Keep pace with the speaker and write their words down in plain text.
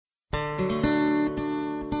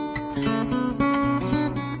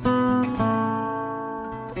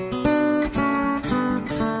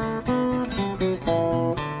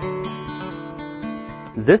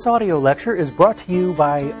This audio lecture is brought to you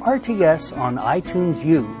by RTS on iTunes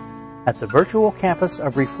U at the virtual campus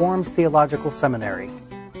of Reformed Theological Seminary.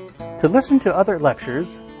 To listen to other lectures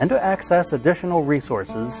and to access additional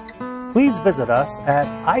resources, please visit us at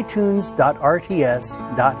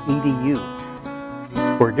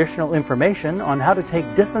itunes.rts.edu. For additional information on how to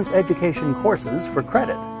take distance education courses for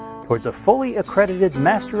credit towards a fully accredited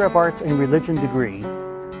Master of Arts in Religion degree,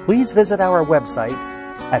 please visit our website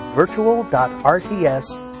at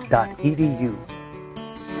virtual.rts.edu.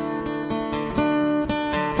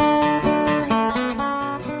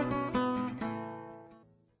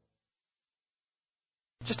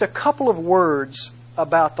 Just a couple of words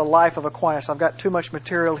about the life of Aquinas. I've got too much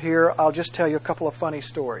material here. I'll just tell you a couple of funny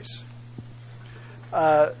stories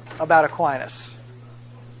about Aquinas.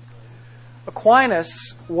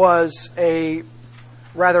 Aquinas was a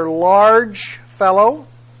rather large fellow.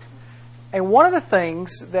 And one of the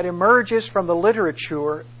things that emerges from the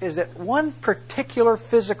literature is that one particular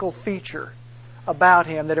physical feature about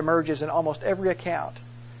him that emerges in almost every account,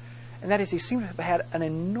 and that is he seems to have had an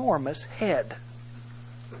enormous head,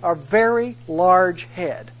 a very large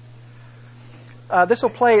head. This will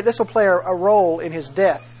play a role in his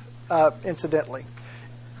death, incidentally.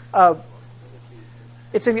 It ought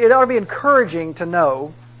to be encouraging to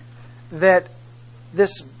know that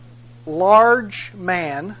this large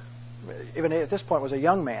man, even at this point was a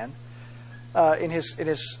young man, as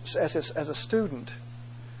a student,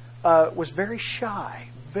 was very shy,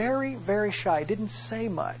 very, very shy, didn't say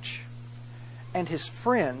much. And his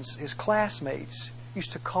friends, his classmates,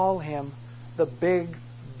 used to call him the big,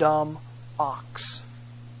 dumb ox.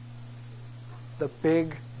 The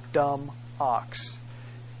big, dumb ox.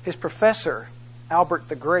 His professor, Albert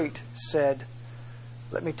the Great, said,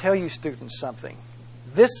 "Let me tell you students something.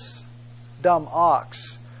 This dumb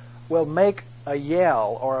ox will make a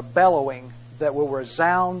yell or a bellowing that will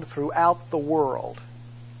resound throughout the world."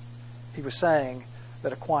 He was saying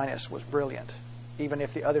that Aquinas was brilliant, even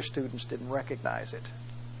if the other students didn't recognize it.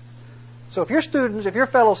 So if your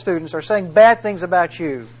fellow students are saying bad things about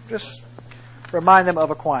you, just remind them of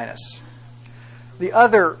Aquinas. The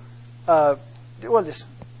other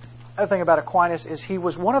thing about Aquinas is he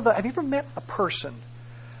was one of the... Have you ever met a person,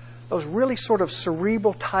 those really sort of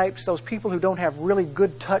cerebral types, those people who don't have really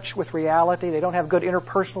good touch with reality, they don't have good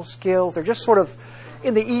interpersonal skills, they're just sort of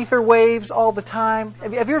in the ether waves all the time?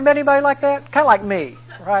 Have you ever met anybody like that? Kind of like me,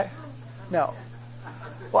 right? No.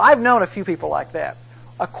 Well, I've known a few people like that.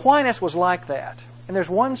 Aquinas was like that. And there's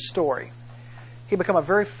one story. He became a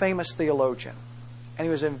very famous theologian, and he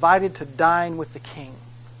was invited to dine with the king.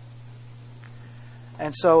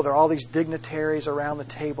 And so there are all these dignitaries around the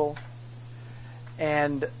table,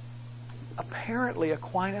 and apparently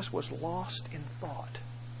Aquinas was lost in thought,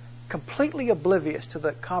 completely oblivious to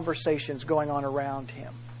the conversations going on around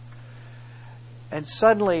him. And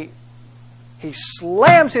suddenly he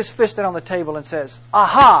slams his fist down on the table and says,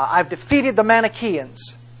 "Aha, I've defeated the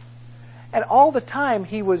Manichaeans." And all the time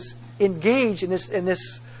he was engaged in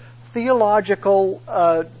this theological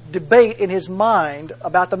debate in his mind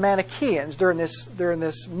about the Manichaeans during this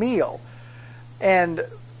meal. And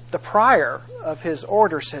the prior of his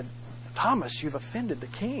order said, "Thomas, you've offended the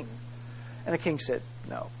king." And the king said,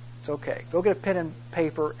 "No, it's okay. Go get a pen and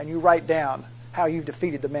paper and you write down how you've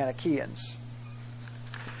defeated the Manichaeans."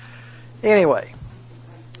 Anyway,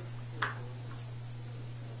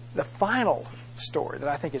 the final story that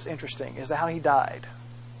I think is interesting is how he died.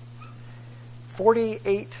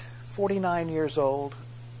 48, 49 years old,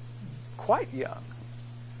 quite young,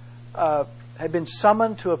 had been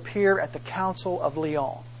summoned to appear at the Council of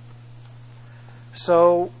Lyon.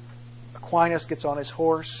 So Aquinas gets on his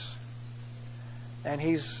horse, and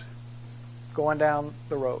he's going down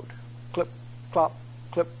the road. Clip, clop,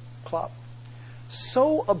 clip, clop.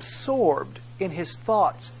 So absorbed in his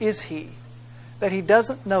thoughts is he that he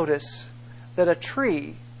doesn't notice that a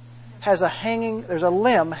tree has there's a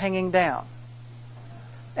limb hanging down.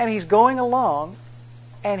 And he's going along,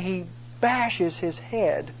 and he bashes his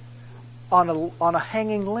head on a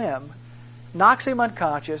hanging limb, knocks him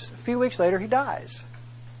unconscious. A few weeks later, he dies.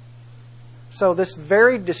 So this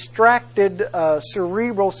very distracted,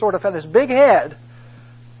 cerebral sort of, this big head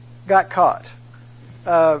got caught.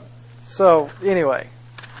 So anyway,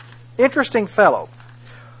 interesting fellow.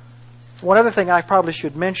 One other thing I probably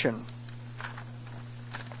should mention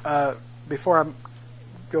before I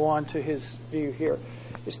go on to his view here,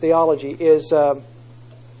 his theology, is that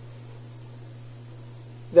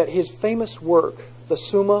his famous work, the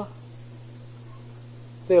Summa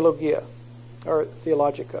Theologia, or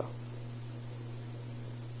Theologica,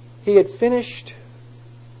 he had finished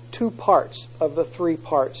 2 parts of the 3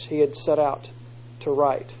 parts he had set out to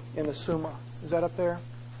write in the Summa. Is that up there?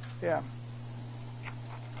 Yeah.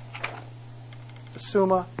 The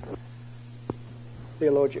Summa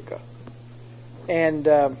Theologica.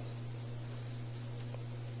 And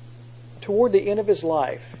toward the end of his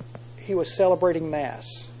life, he was celebrating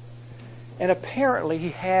Mass. And apparently he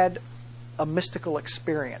had a mystical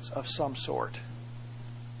experience of some sort.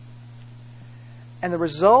 And the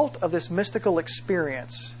result of this mystical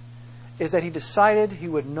experience is that he decided he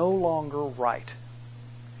would no longer write.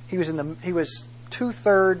 He was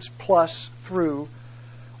 2/3 plus through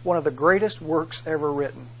one of the greatest works ever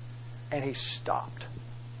written, and he stopped.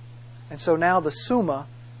 And so now the Summa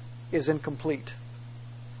is incomplete.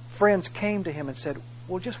 Friends came to him and said,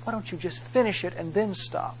 well, why don't you just finish it and then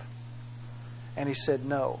stop? And he said,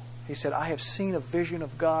 no. He said, I have seen a vision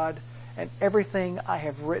of God, and everything I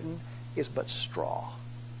have written is but straw.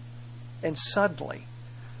 And suddenly,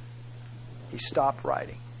 he stopped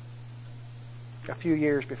writing a few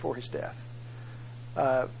years before his death.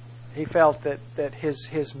 He felt that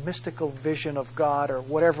his mystical vision of God, or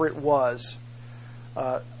whatever it was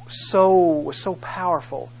so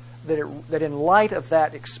powerful that in light of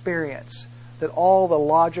that experience, that all the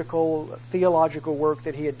logical, theological work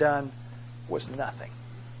that he had done was nothing.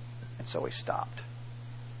 And so he stopped.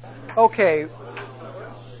 Okay,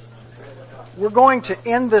 we're going to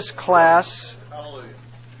end this class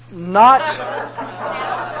not...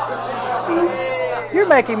 You're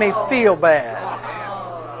making me feel bad.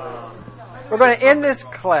 We're going to end this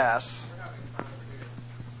class.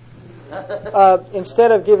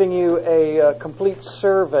 Instead of giving you a complete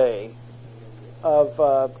survey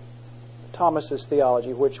of Thomas's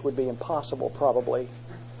theology, which would be impossible probably,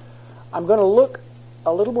 I'm going to look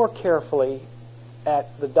a little more carefully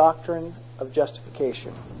at the doctrine of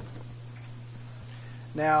justification.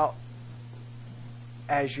 Now,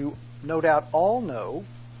 as you no doubt all know,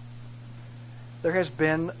 there has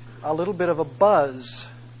been a little bit of a buzz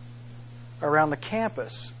around the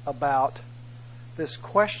campus about this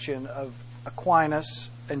question of Aquinas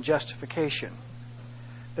and justification.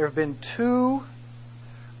 There have been two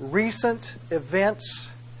recent events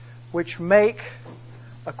which make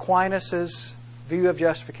Aquinas' view of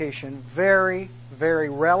justification very, very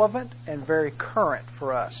relevant and very current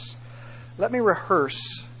for us. Let me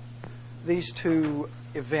rehearse these two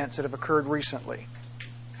events that have occurred recently.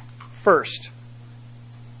 First,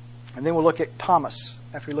 and then we'll look at Thomas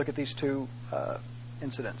after we look at these two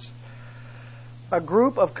incidents. A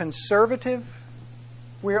group of conservative,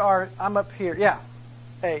 I'm up here, yeah,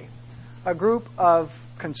 a group of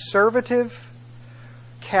conservative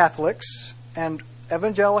Catholics and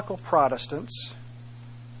evangelical Protestants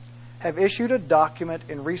have issued a document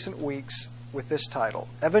in recent weeks with this title,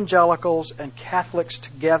 Evangelicals and Catholics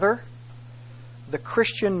Together, the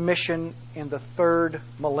Christian Mission in the Third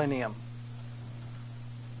Millennium.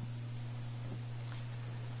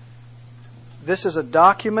 This is a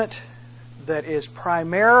document that is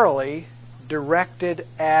primarily directed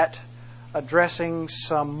at addressing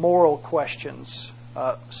some moral questions,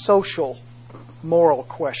 social moral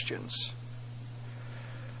questions.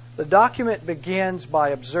 The document begins by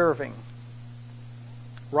observing,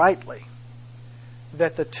 rightly,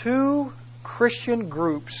 that the two Christian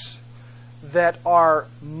groups that are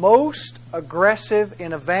most aggressive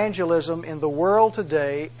in evangelism in the world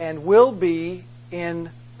today and will be in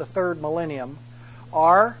the third millennium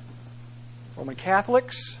are Roman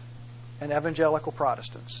Catholics and evangelical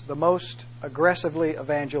Protestants, the most aggressively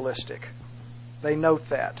evangelistic. They note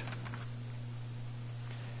that.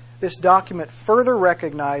 This document further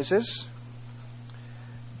recognizes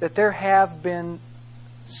that there have been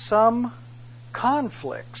some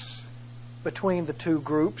conflicts between the two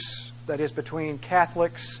groups, that is, between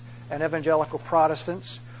Catholics and evangelical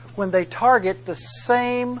Protestants, when they target the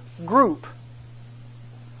same group.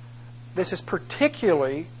 This has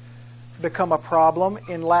particularly become a problem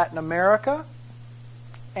in Latin America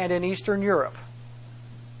and in Eastern Europe.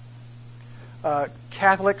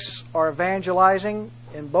 Catholics are evangelizing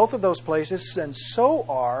in both of those places, and so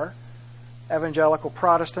are evangelical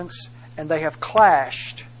Protestants, and they have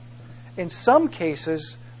clashed, in some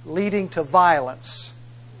cases leading to violence,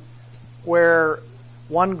 where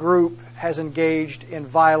one group has engaged in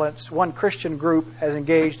violence, one Christian group has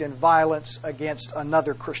engaged in violence against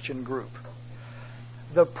another Christian group.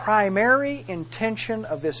 The primary intention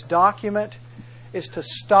of this document is to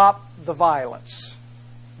stop the violence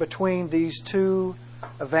between these two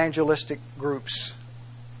evangelistic groups.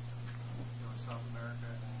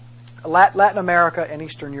 Latin America and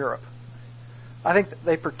Eastern Europe. I think that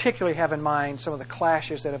they particularly have in mind some of the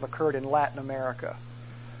clashes that have occurred in Latin America.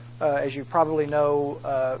 As you probably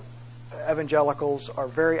know, evangelicals are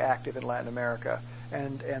very active in Latin America.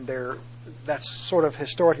 and that's sort of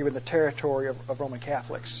historically been the territory of Roman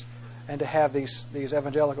Catholics. And to have these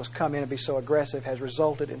evangelicals come in and be so aggressive has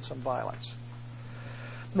resulted in some violence.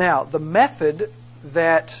 Now, the method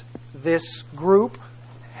that this group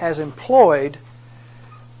has employed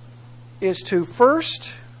is to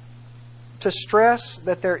first to stress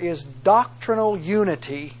that there is doctrinal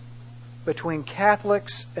unity between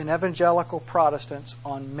Catholics and evangelical Protestants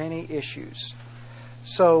on many issues.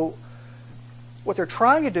 So what they're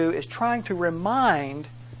trying to do is trying to remind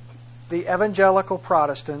the evangelical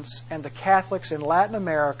Protestants and the Catholics in Latin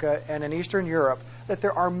America and in Eastern Europe that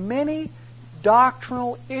there are many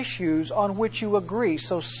doctrinal issues on which you agree,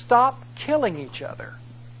 so stop killing each other.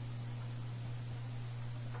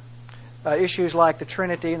 Issues like the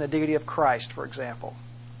Trinity and the deity of Christ, for example.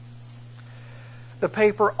 The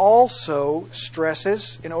paper also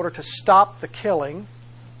stresses, in order to stop the killing,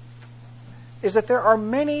 is that there are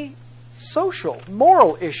many social,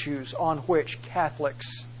 moral issues on which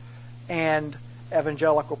Catholics and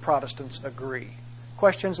evangelical Protestants agree.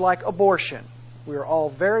 Questions like abortion. We are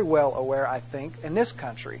all very well aware, I think, in this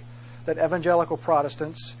country, that evangelical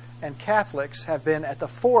Protestants and Catholics have been at the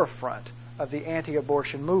forefront of the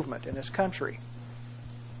anti-abortion movement in this country.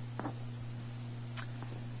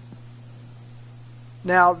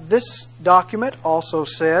 Now, this document also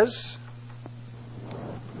says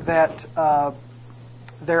that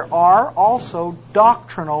there are also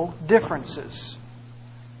doctrinal differences.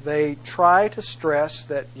 They try to stress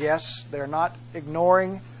that, yes, they're not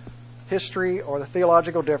ignoring history or the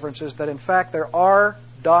theological differences, that in fact there are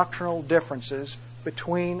doctrinal differences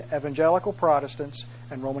between evangelical Protestants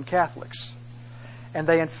and Roman Catholics. And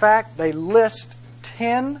they list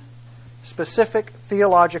 10 specific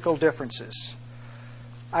theological differences.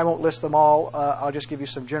 I won't list them all. I'll just give you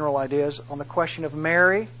some general ideas. On the question of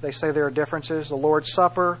Mary, they say there are differences. The Lord's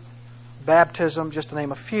Supper, baptism, just to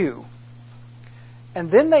name a few.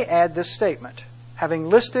 And then they add this statement. Having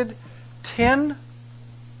listed 10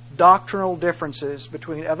 doctrinal differences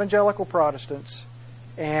between evangelical Protestants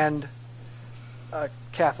and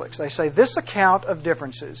Catholics, they say this account of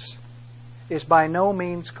differences is by no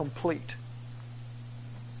means complete.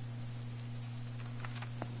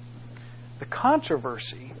 The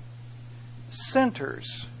controversy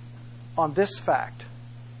centers on this fact,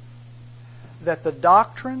 that the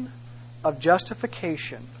doctrine of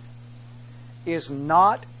justification is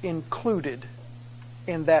not included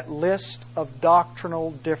in that list of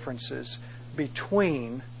doctrinal differences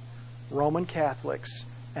between Roman Catholics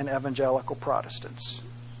and evangelical Protestants.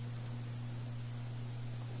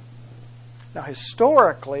 Now,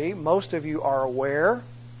 historically, most of you are aware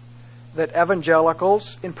that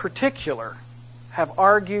evangelicals in particular have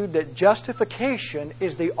argued that justification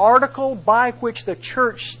is the article by which the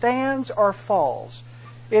church stands or falls.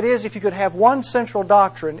 It is, if you could have one central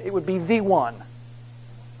doctrine, it would be the one.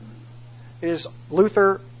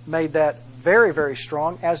 Luther made that very, very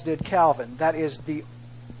strong, as did Calvin. That is the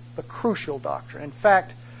crucial doctrine. In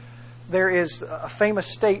fact, there is a famous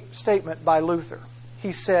statement by Luther.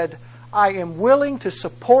 He said, "I am willing to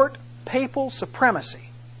support papal supremacy."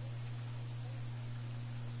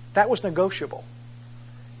 That was negotiable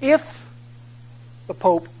if the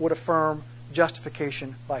Pope would affirm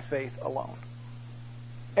justification by faith alone.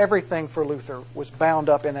 Everything for Luther was bound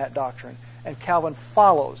up in that doctrine, and Calvin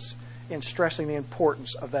follows in stressing the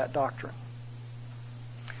importance of that doctrine.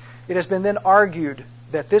 It has been then argued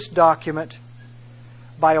that this document,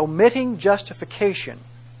 by omitting justification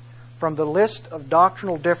from the list of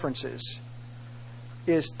doctrinal differences,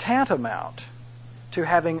 is tantamount to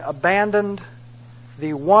having abandoned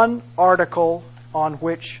the one article on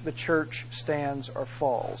which the church stands or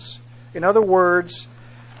falls. In other words,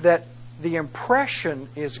 that the impression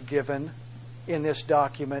is given in this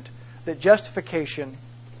document that justification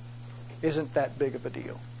isn't that big of a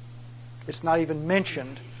deal. It's not even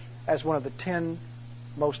mentioned as one of the 10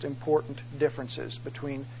 most important differences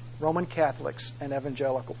between Roman Catholics and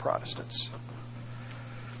evangelical Protestants.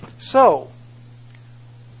 So,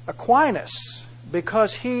 Aquinas,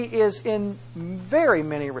 because he is in very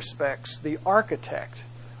many respects the architect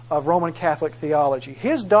of Roman Catholic theology,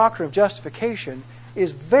 his doctrine of justification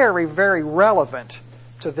is very, very relevant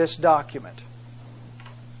to this document.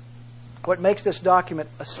 What makes this document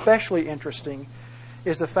especially interesting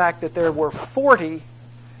is the fact that there were 40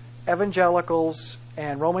 evangelicals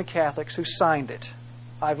and Roman Catholics who signed it.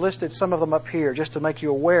 I've listed some of them up here just to make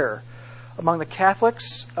you aware. Among the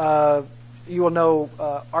Catholics, you will know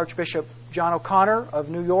Archbishop John O'Connor of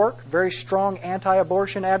New York, very strong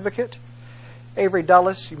anti-abortion advocate. Avery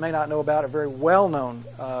Dulles, you may not know about, a very well-known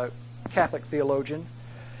Catholic theologian.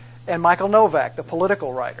 And Michael Novak, the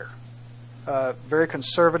political writer, very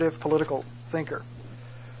conservative political thinker.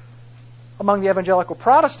 Among the evangelical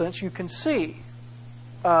Protestants, you can see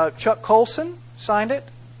Chuck Colson signed it,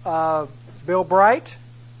 Bill Bright,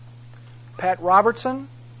 Pat Robertson,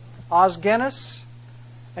 Os Guinness,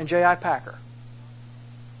 and J.I. Packer.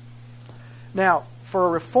 Now, for a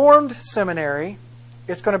Reformed seminary,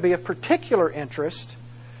 it's going to be of particular interest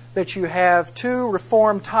that you have two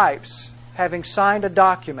Reformed types having signed a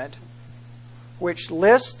document which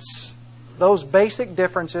lists those basic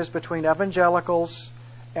differences between evangelicals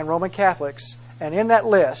and Roman Catholics, and in that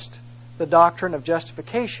list, the doctrine of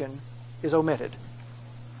justification is omitted.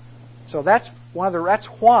 So that's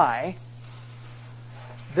why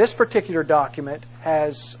this particular document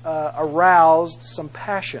has aroused some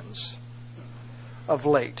passions of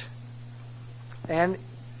late. And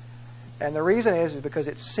the reason is because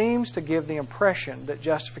it seems to give the impression that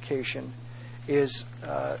justification is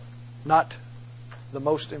not the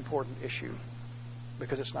most important issue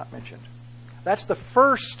because it's not mentioned. That's the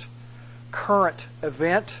first current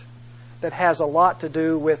event that has a lot to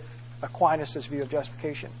do with Aquinas' view of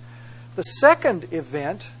justification. The second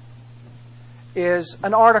event is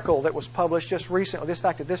an article that was published just recently,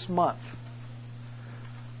 this month.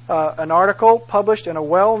 An article published in a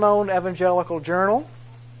well-known evangelical journal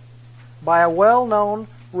by a well-known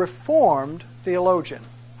Reformed theologian.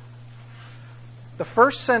 The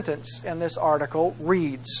first sentence in this article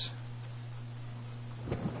reads,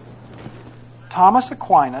 Thomas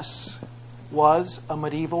Aquinas was a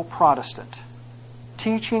medieval Protestant,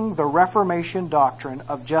 teaching the Reformation doctrine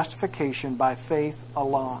of justification by faith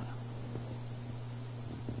alone.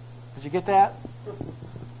 Did you get that?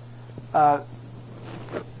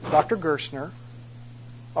 Dr. Gerstner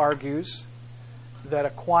argues that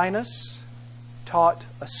Aquinas taught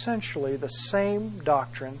essentially the same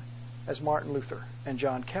doctrine as Martin Luther and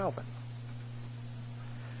John Calvin.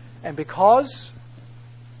 And because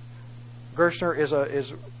Gerstner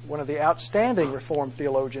is one of the outstanding Reformed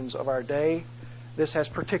theologians of our day, this has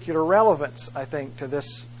particular relevance, I think, to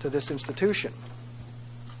this institution.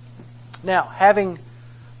 Now, having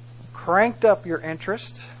cranked up your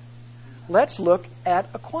interest, let's look at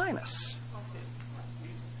Aquinas.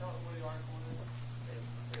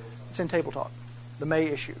 It's in Table Talk, the May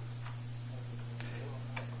issue.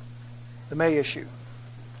 The May issue.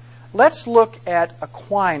 Let's look at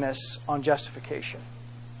Aquinas on justification.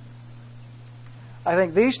 I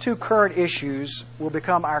think these two current issues will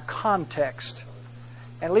become our context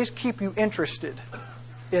and at least keep you interested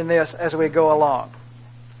in this as we go along.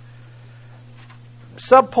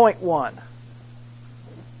 Subpoint 1.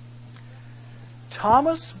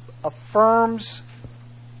 Thomas affirms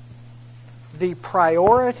the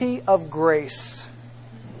priority of grace.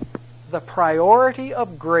 The priority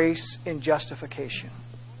of grace in justification.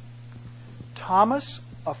 Thomas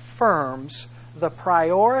affirms the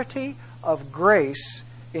priority of grace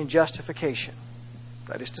in justification.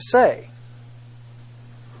 That is to say,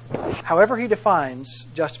 however he defines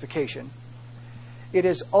justification, it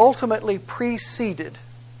is ultimately preceded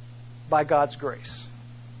by God's grace.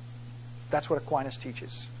 That's what Aquinas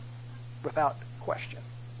teaches, without question.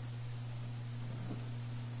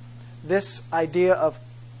 This idea of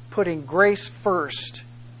putting grace first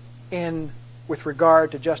in with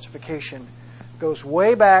regard to justification goes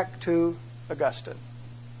way back to Augustine.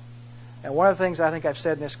 And one of the things I think I've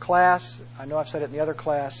said in this class, I know I've said it in the other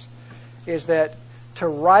class, is that to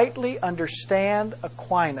rightly understand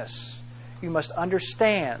Aquinas, you must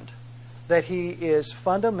understand that he is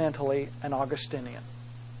fundamentally an Augustinian.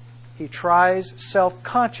 He tries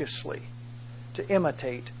self-consciously to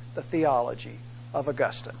imitate the theology of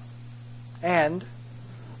Augustine. And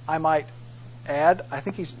I might add, I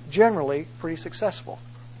think he's generally pretty successful.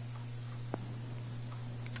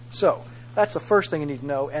 So, that's the first thing you need to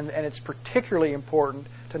know, and it's particularly important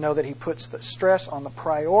to know that he puts the stress on the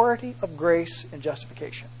priority of grace in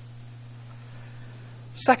justification.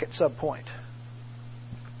 Second subpoint.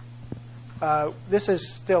 This is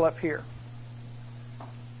still up here.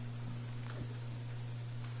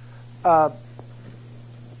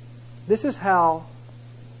 This is how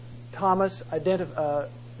Thomas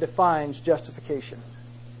defines justification.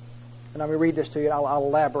 And I'm going to read this to you, and I'll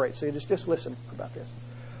elaborate, so you just listen about this.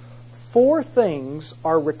 4 things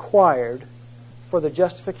are required for the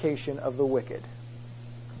justification of the wicked.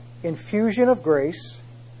 Infusion of grace,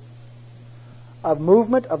 a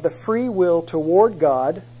movement of the free will toward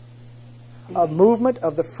God, a movement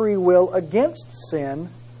of the free will against sin,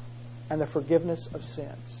 and the forgiveness of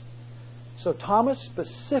sins. So Thomas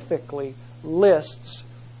specifically lists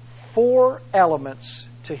 4 elements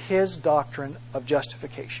to his doctrine of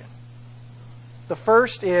justification. The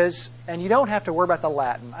first is, and you don't have to worry about the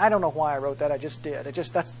Latin. I don't know why I wrote that. I just did.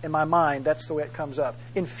 That's in my mind. That's the way it comes up.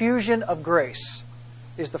 Infusion of grace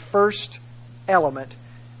is the first element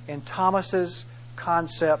in Thomas's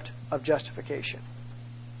concept of justification.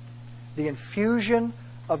 The infusion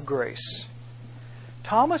of grace.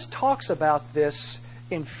 Thomas talks about this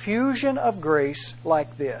infusion of grace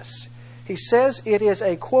like this. He says it is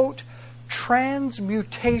a, quote,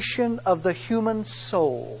 transmutation of the human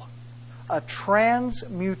soul. A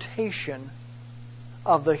transmutation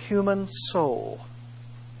of the human soul.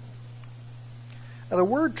 Now, the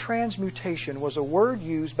word transmutation was a word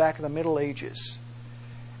used back in the Middle Ages,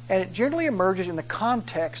 and it generally emerges in the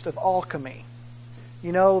context of alchemy.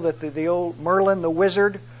 You know that the old Merlin, the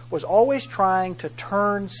wizard, was always trying to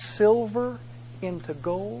turn silver into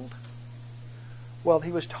gold. Well,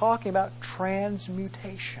 he was talking about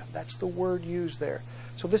transmutation. That's the word used there.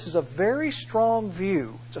 So this is a very strong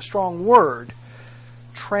view. It's a strong word,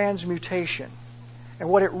 transmutation. And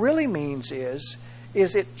what it really means is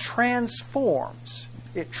it transforms.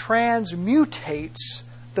 It transmutates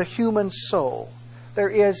the human soul. There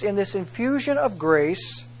is, in this infusion of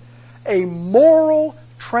grace, a moral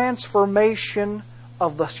transformation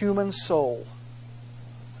of the human soul.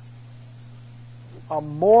 A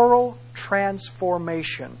moral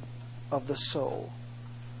transformation of the soul.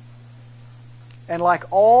 And like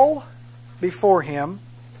all before him,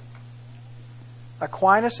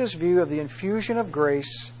 Aquinas' view of the infusion of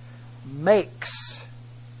grace makes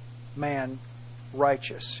man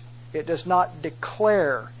righteous. It does not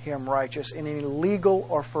declare him righteous in any legal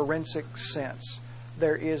or forensic sense.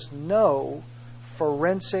 There is no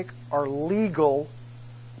forensic or legal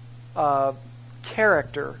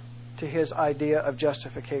character to his idea of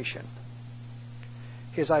justification.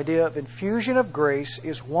 His idea of infusion of grace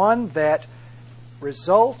is one that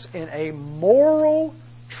results in a moral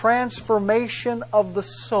transformation of the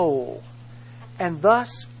soul and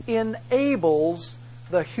thus enables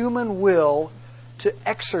the human will to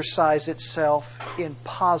exercise itself in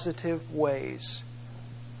positive ways.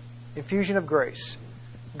 Infusion of grace.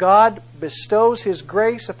 God bestows His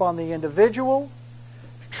grace upon the individual,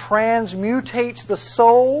 transmutates the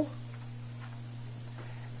soul,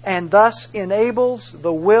 and thus enables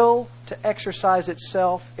the will to exercise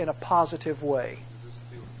itself in a positive way.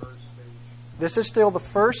 This is still the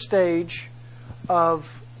first stage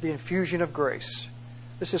of the infusion of grace.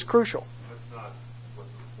 This is crucial. That's not what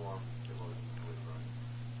the Reformed theologians believe,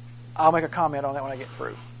 right? I'll make a comment on that when I get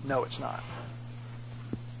through. No, it's not.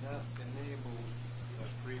 Thus enables the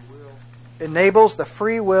free will. Enables the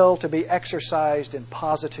free will to be exercised in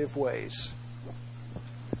positive ways.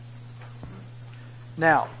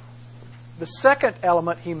 Now, the second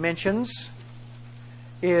element he mentions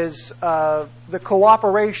is the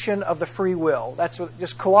cooperation of the free will. That's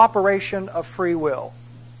just cooperation of free will.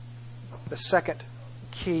 The second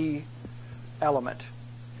key element.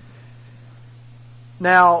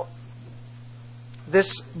 Now,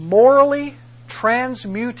 this morally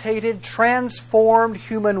transmutated, transformed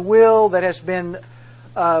human will that has been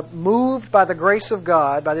moved by the grace of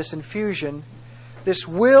God, by this infusion, this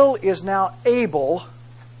will is now able,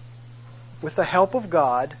 with the help of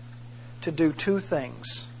God, to do two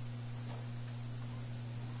things.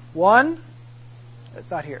 One,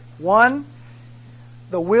 it's not here. One,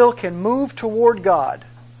 the will can move toward God.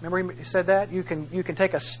 Remember he said that? You can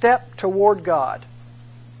take a step toward God.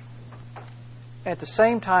 At the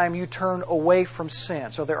same time, you turn away from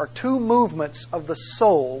sin. So there are two movements of the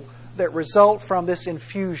soul that result from this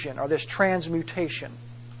infusion or this transmutation.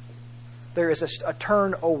 There is a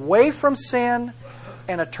turn away from sin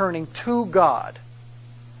and a turning to God.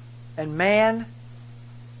 And man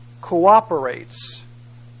cooperates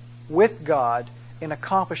with God in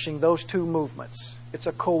accomplishing those two movements. It's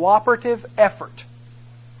a cooperative effort.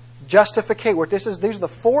 Justification. These are the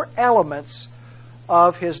four elements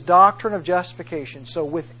of his doctrine of justification. So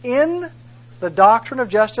within the doctrine of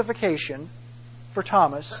justification, for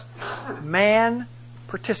Thomas, man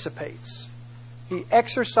participates. He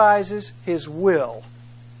exercises his will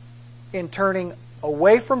in turning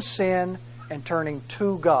away from sin and turning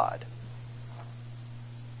to God.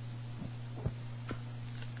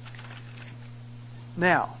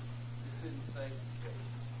 Now,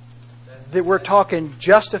 we're talking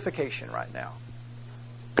justification right now.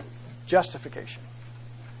 Justification.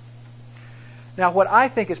 Now, what I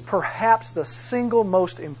think is perhaps the single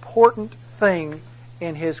most important thing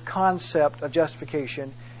in his concept of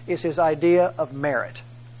justification is his idea of merit.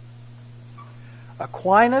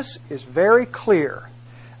 Aquinas is very clear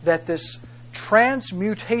that this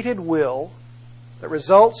transmutated will that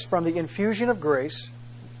results from the infusion of grace,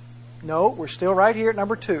 no, we're still right here at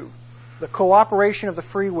number 2. the cooperation of the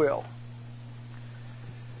free will,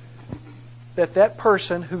 that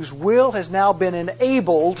person whose will has now been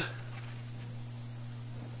enabled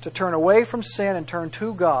to turn away from sin and turn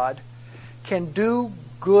to God can do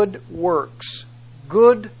good works,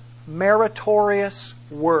 good meritorious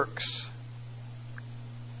works.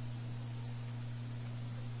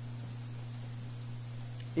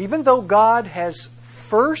 Even though God has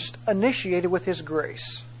first initiated with His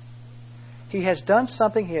grace, He has done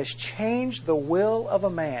something, He has changed the will of a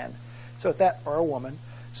man, or a woman,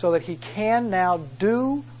 so that he can now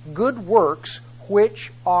do good works which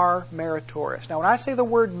are meritorious. Now, when I say the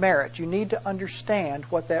word merit, you need to understand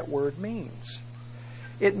what that word means.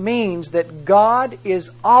 It means that God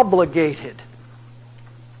is obligated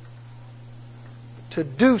to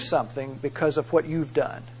do something because of what you've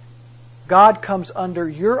done. God comes under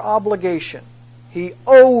your obligation. He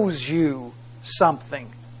owes you something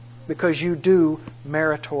because you do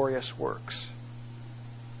meritorious works.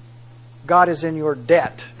 God is in your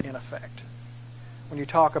debt, in effect, when you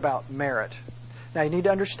talk about merit. Now, you need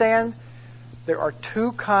to understand there are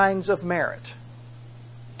two kinds of merit.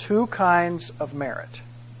 Two kinds of merit.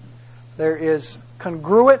 There is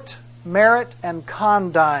congruent merit and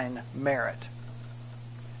condign merit.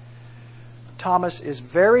 Thomas is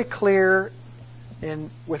very clear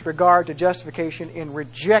with regard to justification in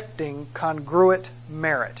rejecting congruent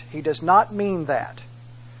merit. He does not mean that.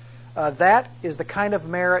 That is the kind of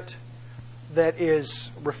merit that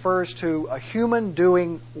refers to a human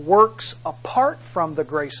doing works apart from the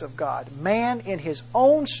grace of God. Man in his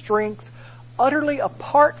own strength, utterly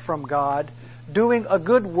apart from God, doing a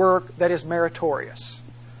good work that is meritorious.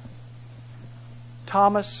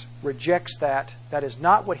 Thomas rejects that. That is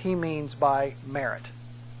not what he means by merit.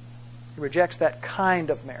 He rejects that kind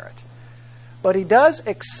of merit. But he does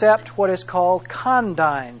accept what is called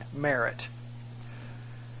condign merit.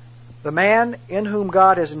 The man in whom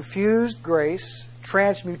God has infused grace,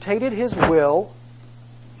 transmutated his will,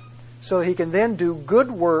 so that he can then do good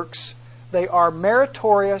works. They are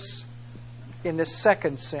meritorious in the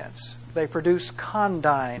second sense. They produce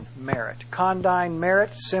condign merit. Condign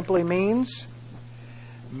merit simply means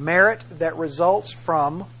merit that results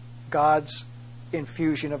from God's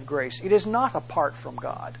infusion of grace. It is not apart from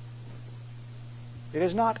God. It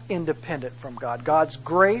is not independent from God. God's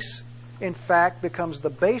grace, in fact, becomes the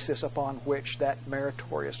basis upon which that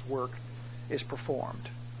meritorious work is performed.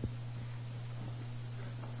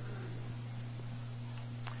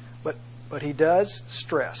 But he does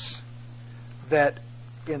stress that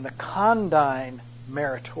in the condign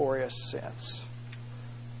meritorious sense,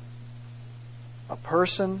 a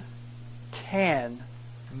person can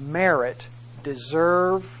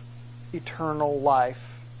deserve eternal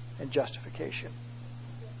life and justification.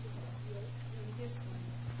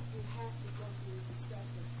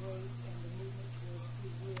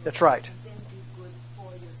 That's right.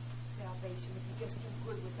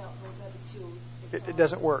 It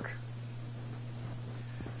doesn't work.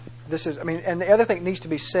 And the other thing that needs to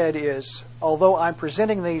be said is, although I'm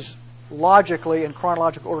presenting these logically in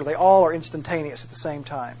chronological order, they all are instantaneous at the same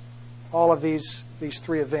time. All of these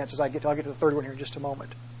three events. I'll get to the third one here in just a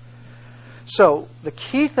moment. So the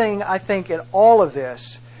key thing I think in all of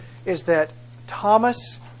this is that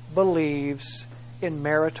Thomas believes in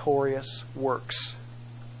meritorious works,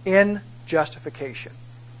 in justification.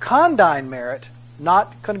 Condign merit,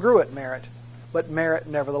 not congruent merit, but merit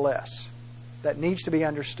nevertheless. That needs to be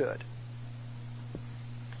understood.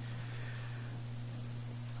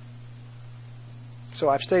 So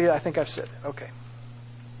I think I've said it. Okay.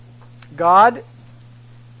 God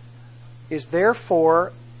is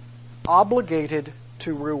therefore obligated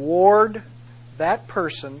to reward that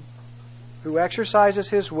person who exercises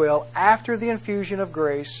his will after the infusion of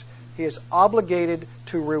grace. He is obligated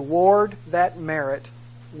to reward that merit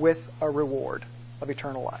with a reward of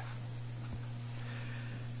eternal life.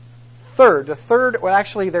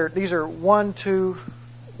 These are 1,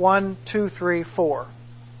 2, 3, 4.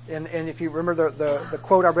 And if you remember the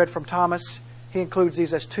quote I read from Thomas, he includes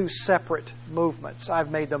these as two separate movements.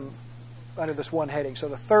 I've made them under this one heading. So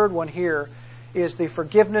the third one here is the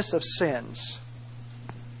forgiveness of sins.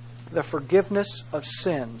 The forgiveness of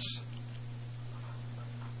sins.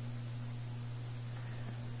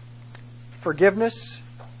 Forgiveness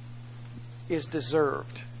is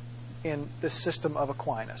deserved in the system of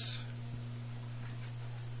Aquinas.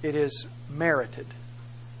 It is merited.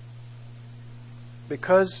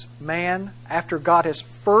 Because man, after God has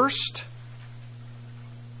first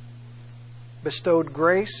bestowed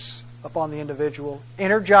grace upon the individual,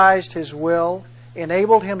 energized his will,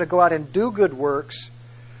 enabled him to go out and do good works,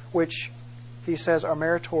 which he says are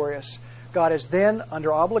meritorious, God is then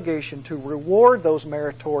under obligation to reward those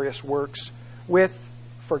meritorious works with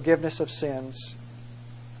forgiveness of sins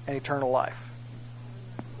and eternal life.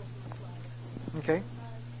 Okay?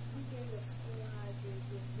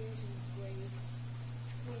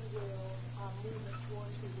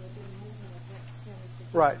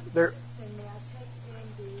 Right.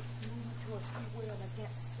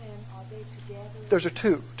 Those are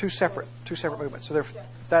two separate movements. So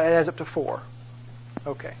that adds up to 4.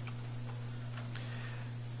 Okay.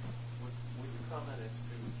 Would you comment as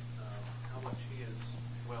to how much he is,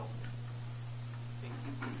 well,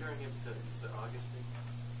 comparing him to Augustine?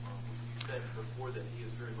 You said before that he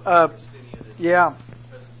is very much Augustinian in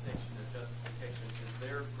presentation and justification. Is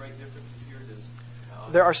there great differences here?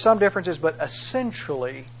 There are some differences, but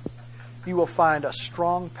essentially you will find a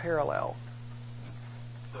strong parallel.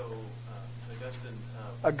 So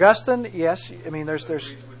Augustine, yes. I mean, there's.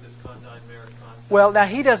 Agrees with this condign merit concept. Well, now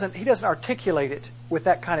he doesn't articulate it with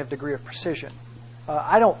that kind of degree of precision.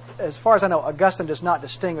 As far as I know, Augustine does not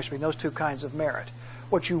distinguish between those two kinds of merit.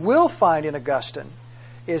 What you will find in Augustine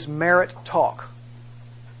is merit talk.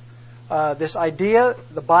 This idea,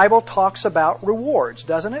 the Bible talks about rewards,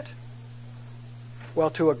 doesn't it?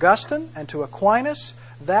 Well, to Augustine and to Aquinas,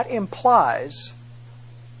 that implies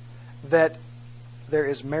that there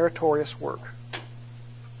is meritorious work.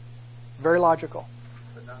 Very logical.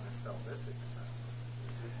 But not in a salvific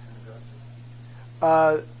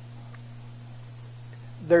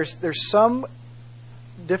sense. There's some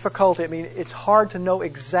difficulty. I mean, it's hard to know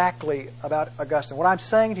exactly about Augustine. What I'm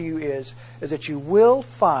saying to you is that you will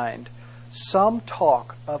find some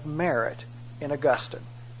talk of merit in Augustine.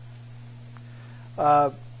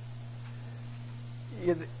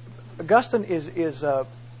 Augustine is a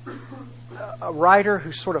writer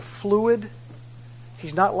who's sort of fluid.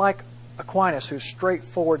 He's not like Aquinas, who's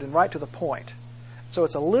straightforward and right to the point. So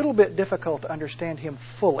it's a little bit difficult to understand him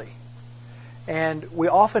fully. And we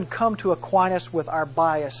often come to Aquinas with our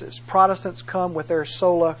biases. Protestants come with their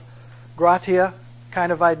sola gratia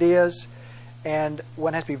kind of ideas, and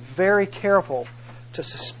one has to be very careful to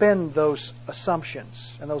suspend those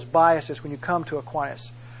assumptions and those biases when you come to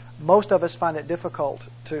Aquinas. Most of us find it difficult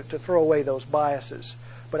to throw away those biases,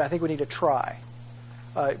 but I think we need to try.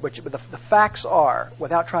 But the facts are,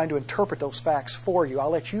 without trying to interpret those facts for you, I'll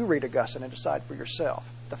let you read Augustine and decide for yourself.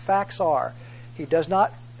 The facts are, he does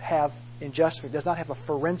not have a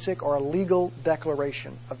forensic or a legal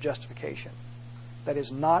declaration of justification. That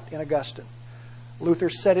is not in Augustine. Luther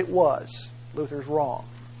said it was. Luther's wrong.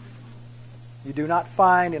 You do not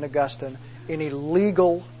find in Augustine any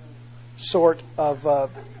legal sort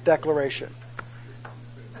of declaration.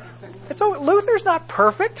 And so Luther's not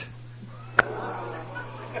perfect.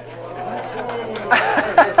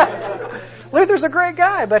 Luther's a great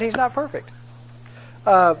guy, but he's not perfect.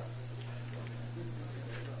 I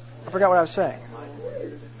forgot what I was saying.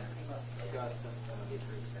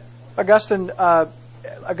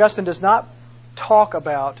 Augustine does not talk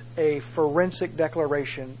about a forensic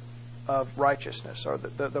declaration of righteousness, or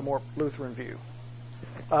the more Lutheran view.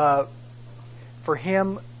 For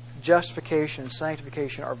him, justification and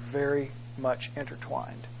sanctification are very much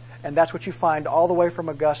intertwined. And that's what you find all the way from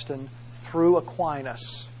Augustine through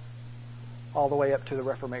Aquinas, all the way up to the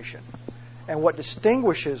Reformation. And what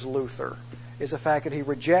distinguishes Luther is the fact that he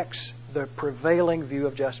rejects the prevailing view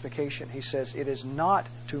of justification. He says it is not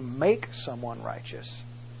to make someone righteous.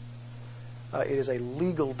 It is a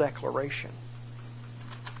legal declaration.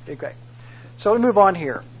 Okay. So let me move on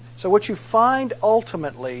here. So what you find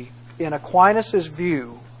ultimately in Aquinas'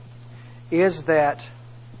 view is that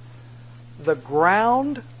the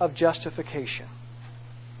ground of justification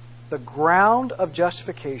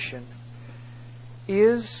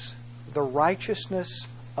is the righteousness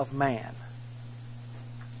of man.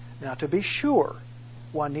 Now, to be sure,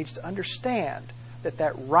 one needs to understand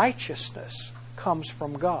that righteousness comes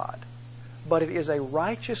from God. But it is a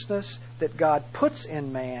righteousness that God puts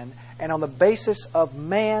in man, and on the basis of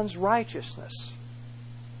man's righteousness,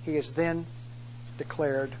 he is then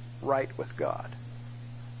declared right with God.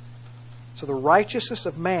 So the righteousness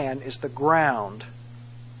of man is the ground.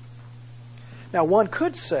 Now, one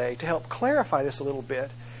could say, to help clarify this a little bit,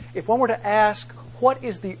 if one were to ask, what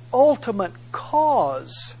is the ultimate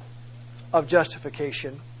cause of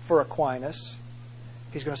justification for Aquinas,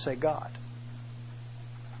 he's going to say God.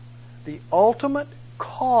 The ultimate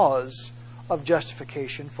cause of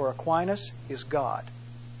justification for Aquinas is God.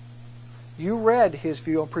 You read his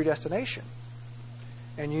view on predestination,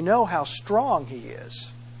 and you know how strong he is.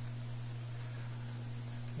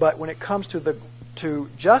 But when it comes to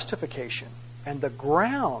justification and the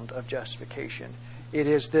ground of justification, It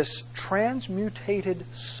is this transmutated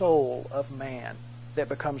soul of man that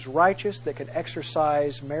becomes righteous, that can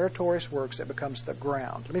exercise meritorious works, that becomes the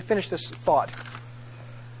ground. Let me finish this thought.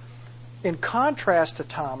 In contrast to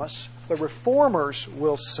Thomas, the Reformers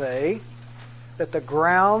will say that the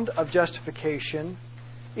ground of justification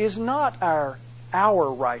is not our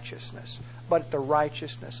righteousness, but the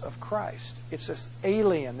righteousness of Christ. It's this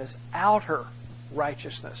alien, this outer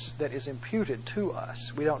righteousness that is imputed to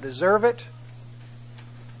us. We don't deserve it,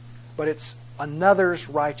 but it's another's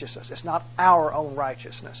righteousness. It's not our own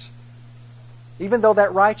righteousness. Even though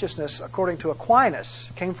that righteousness, according to Aquinas,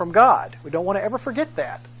 came from God. We don't want to ever forget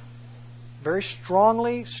that. Very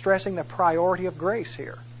strongly stressing the priority of grace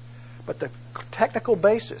here. But the technical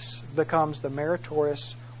basis becomes the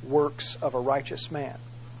meritorious works of a righteous man.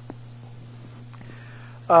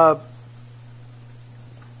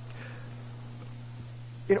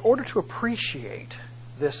 In order to appreciate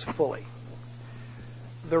this fully,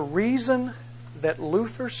 the reason that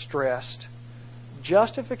Luther stressed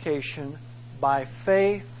justification by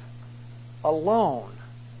faith alone,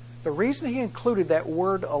 the reason he included that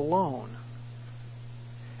word alone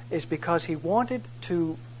is because he wanted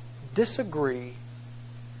to disagree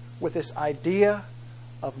with this idea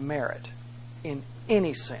of merit in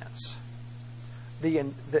any sense.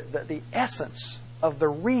 The essence of the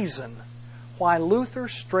reason why Luther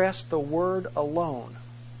stressed the word alone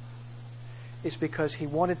is because he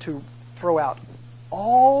wanted to throw out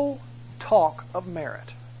all talk of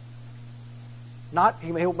merit.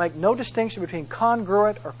 He'll make no distinction between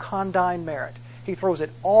congruent or condign merit. He throws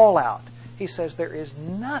it all out. He says there is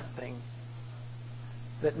nothing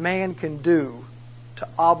that man can do to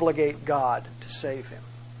obligate God to save him.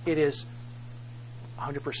 It is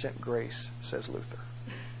 100% grace, says Luther.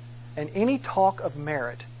 And any talk of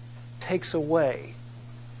merit takes away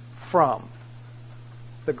from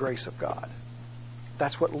the grace of God.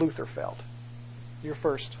 That's what Luther felt. You're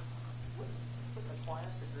first. Would Aquinas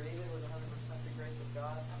agree that it was 100% the grace of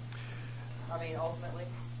God? I mean, ultimately?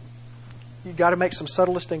 You've got to make some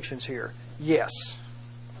subtle distinctions here. Yes.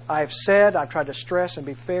 I've tried to stress and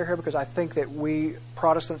be fair here because I think that we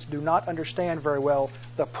Protestants do not understand very well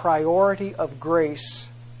the priority of grace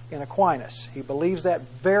in Aquinas. He believes that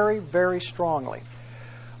very, very strongly.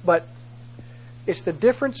 But it's the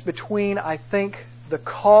difference between, I think, the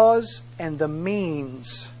cause and the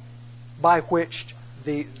means by which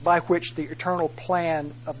the eternal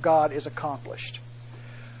plan of God is accomplished.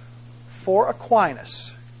 For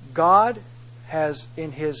Aquinas, God has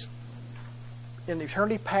in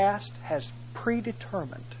eternity past has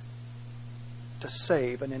predetermined to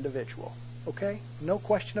save an individual. Okay? No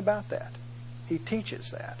question about that. He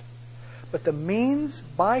teaches that. But the means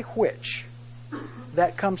by which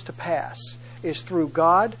that comes to pass is through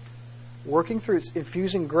God working through,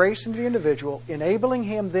 infusing grace into the individual, enabling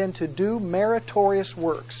him then to do meritorious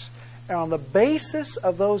works. And on the basis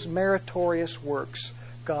of those meritorious works,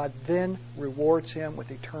 God then rewards him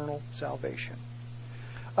with eternal salvation.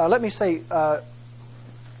 Let me say,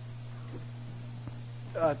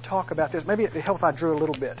 talk about this. Maybe it would help if I drew a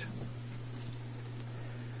little bit.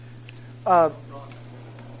 I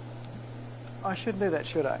shouldn't do that,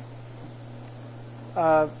 should I?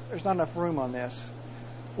 There's not enough room on this.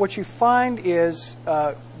 What you find is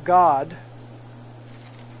God,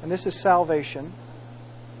 and this is salvation,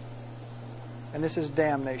 and this is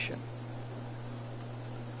damnation.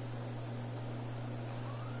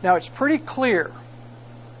 Now, it's pretty clear,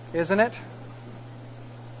 isn't it?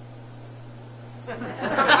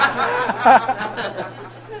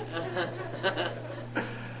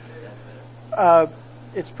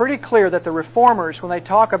 It's pretty clear that the Reformers, when they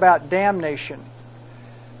talk about damnation,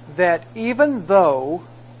 that even though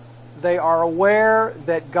they are aware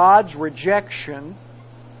that God's rejection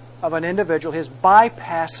of an individual, his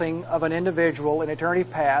bypassing of an individual in eternity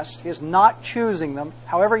past, his not choosing them,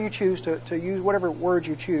 however you choose to use whatever word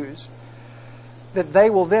you choose, that they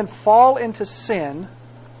will then fall into sin,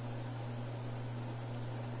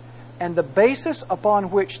 and the basis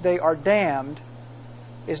upon which they are damned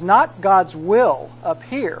is not God's will up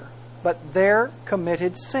here, but their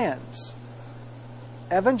committed sins.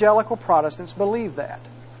 Evangelical Protestants believe that.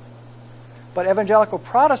 But evangelical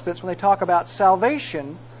Protestants, when they talk about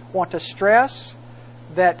salvation, want to stress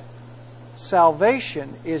that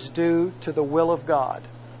salvation is due to the will of God.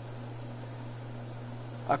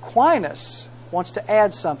 Aquinas wants to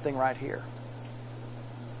add something right here.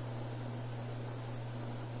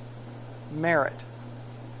 Merit.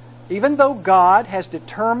 Even though God has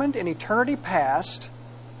determined in eternity past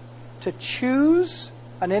to choose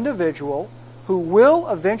an individual who will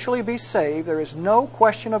eventually be saved, there is no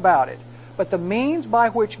question about it. But the means by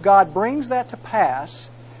which God brings that to pass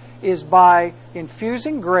is by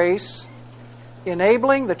infusing grace,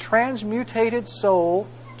 enabling the transmutated soul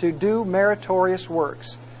to do meritorious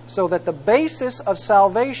works, so that the basis of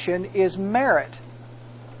salvation is merit.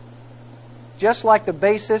 Just like the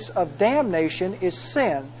basis of damnation is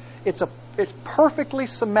sin, it's perfectly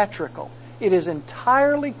symmetrical. It is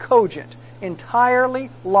entirely cogent, entirely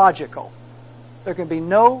logical. There can be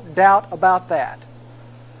no doubt about that.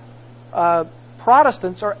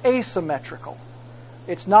 Protestants are asymmetrical.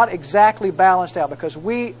 It's not exactly balanced out because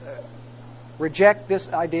we reject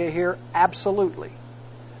this idea here absolutely.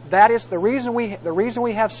 That is the reason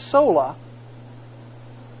we have sola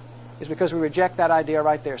is because we reject that idea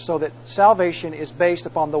right there, so that salvation is based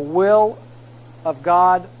upon the will of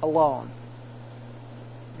God alone.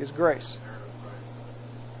 His grace.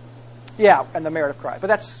 Yeah, and the merit of Christ. But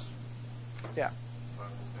that's, yeah.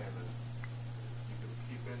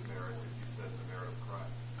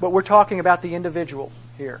 But we're talking about the individual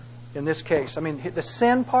here, in this case. I mean, the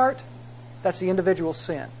sin part, that's the individual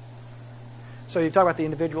sin. So you talk about the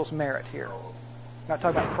individual's merit here. We're not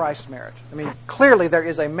talking about Christ's merit. I mean, clearly there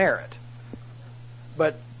is a merit.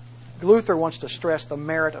 But Luther wants to stress the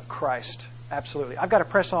merit of Christ. Absolutely. I've got to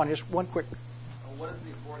press on. Just one quick. What is the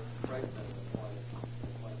importance of Christ then in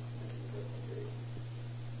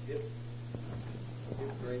the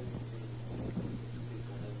if grace is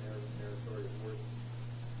people in their meritorious works,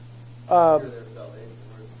 their salvation,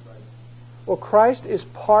 where's Christ? Well, Christ is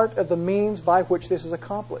part of the means by which this is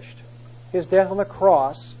accomplished. His death on the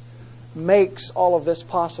cross makes all of this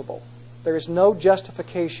possible. There is no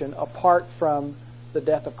justification apart from the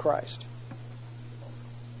death of Christ.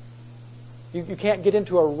 You can't get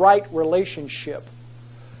into a right relationship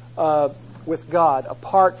with God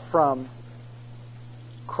apart from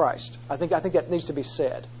Christ. I think that needs to be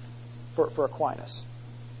said for Aquinas.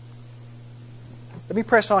 Let me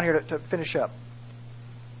press on here to finish up.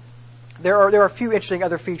 There are a few interesting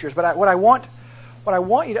other features, but what I want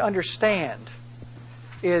you to understand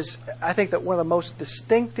is, I think that one of the most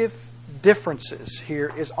distinctive differences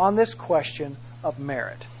here is on this question of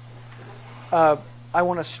merit. I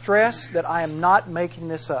want to stress that I am not making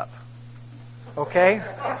this up. Okay?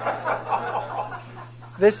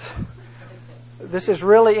 This is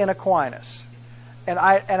really in Aquinas, and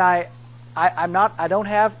I don't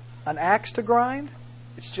have an axe to grind.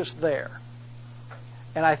 It's just there.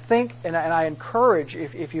 And I think, and I encourage,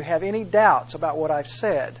 if you have any doubts about what I've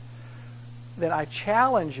said, then I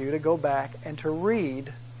challenge you to go back and to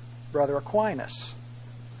read Brother Aquinas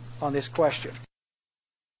on this question.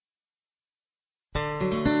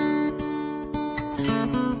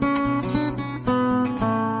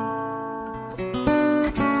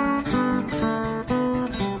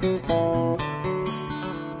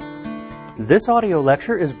 This audio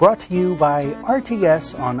lecture is brought to you by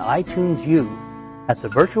RTS on iTunes U at the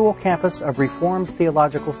virtual campus of Reformed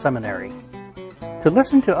Theological Seminary. To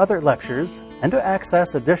listen to other lectures and to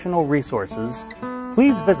access additional resources,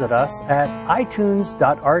 please visit us at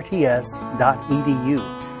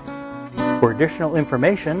itunes.rts.edu. For additional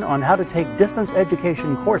information on how to take distance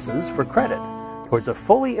education courses for credit towards a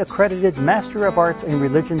fully accredited Master of Arts in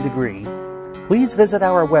Religion degree, please visit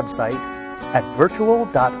our website at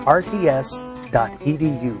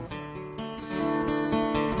virtual.rts.edu.